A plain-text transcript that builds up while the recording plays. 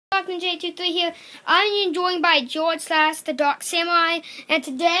j23 here. I'm joined by George / the Dark Samurai, and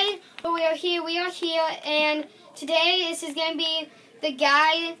today we are here, and today this is going to be the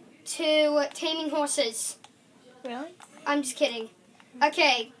guide to taming horses. Really? I'm just kidding.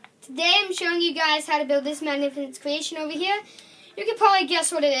 Okay, today I'm showing you guys how to build this magnificent creation over here. You can probably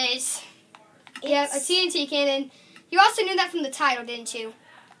guess what it is. Yeah, a TNT cannon. You also knew that from the title, didn't you?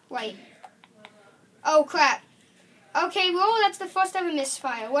 Wait. Oh, crap. Okay, well, that's the first ever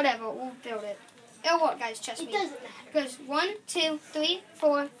misfire. Whatever, we'll build it. It'll work, guys, trust me. It doesn't matter. It goes 1, 2, 3,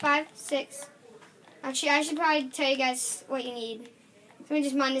 4, 5, 6. Actually, I should probably tell you guys what you need. Let me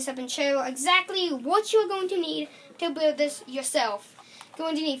just mine this up and show you exactly what you're going to need to build this yourself. You're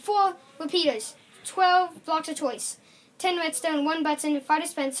going to need 4 repeaters, 12 blocks of choice, 10 redstone, 1 button, 5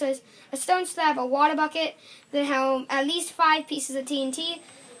 dispensers, a stone slab, a water bucket, then have at least 5 pieces of TNT.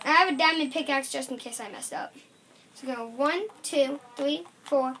 And I have a diamond pickaxe just in case I messed up. So go 1, 2, 3,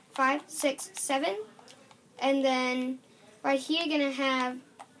 4, 5, 6, 7. And then right here you're going to have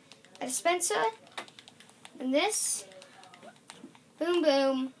a dispenser. And this. Boom,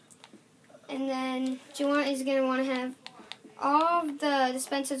 boom. And then what you want is going to want to have all of the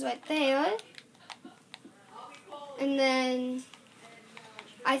dispensers right there. And then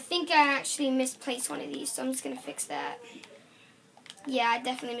I think I actually misplaced one of these, so I'm just going to fix that. Yeah, I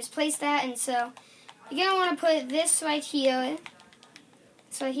definitely misplaced that, and so you're going to want to put this right here.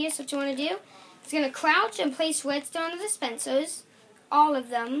 So right here, so what you want to do is going to crouch and place redstone on the dispensers, all of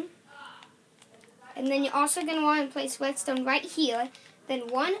them. And then you're also going to want to place redstone right here. Then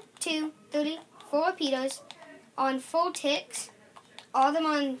 1, 2, 3, 4 repeaters on 4 ticks. All of them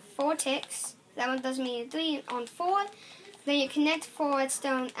on 4 ticks. That one doesn't mean 3 on 4. Then you connect 4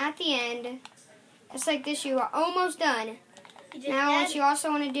 redstone at the end. Just like this, you are almost done. Now what you also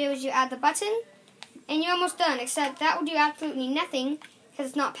want to do is you add the button, and you're almost done, except that will do absolutely nothing because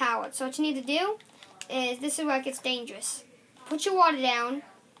it's not powered. So what you need to do is, this is where it gets dangerous. Put your water down,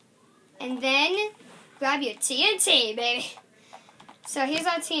 and then grab your TNT, baby. So here's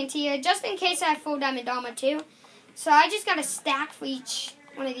our TNT here, just in case I have full diamond armor too. So I just got a stack for each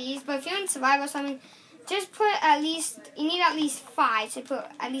one of these, but if you're in survival or something, just put at least, you need at least 5, so put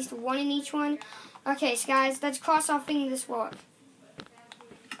at least 1 in each one. Okay, so guys, let's cross off making this work.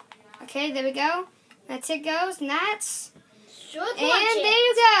 Okay, there we go. That's it goes, and that's... And there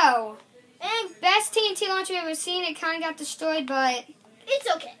you go. And best TNT launcher I've ever seen. It kind of got destroyed, but...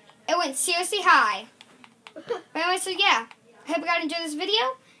 It's okay. It went seriously high. But anyway, so yeah. I hope you guys enjoyed this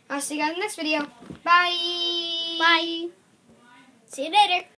video. I'll see you guys in the next video. Bye. Bye. See you later.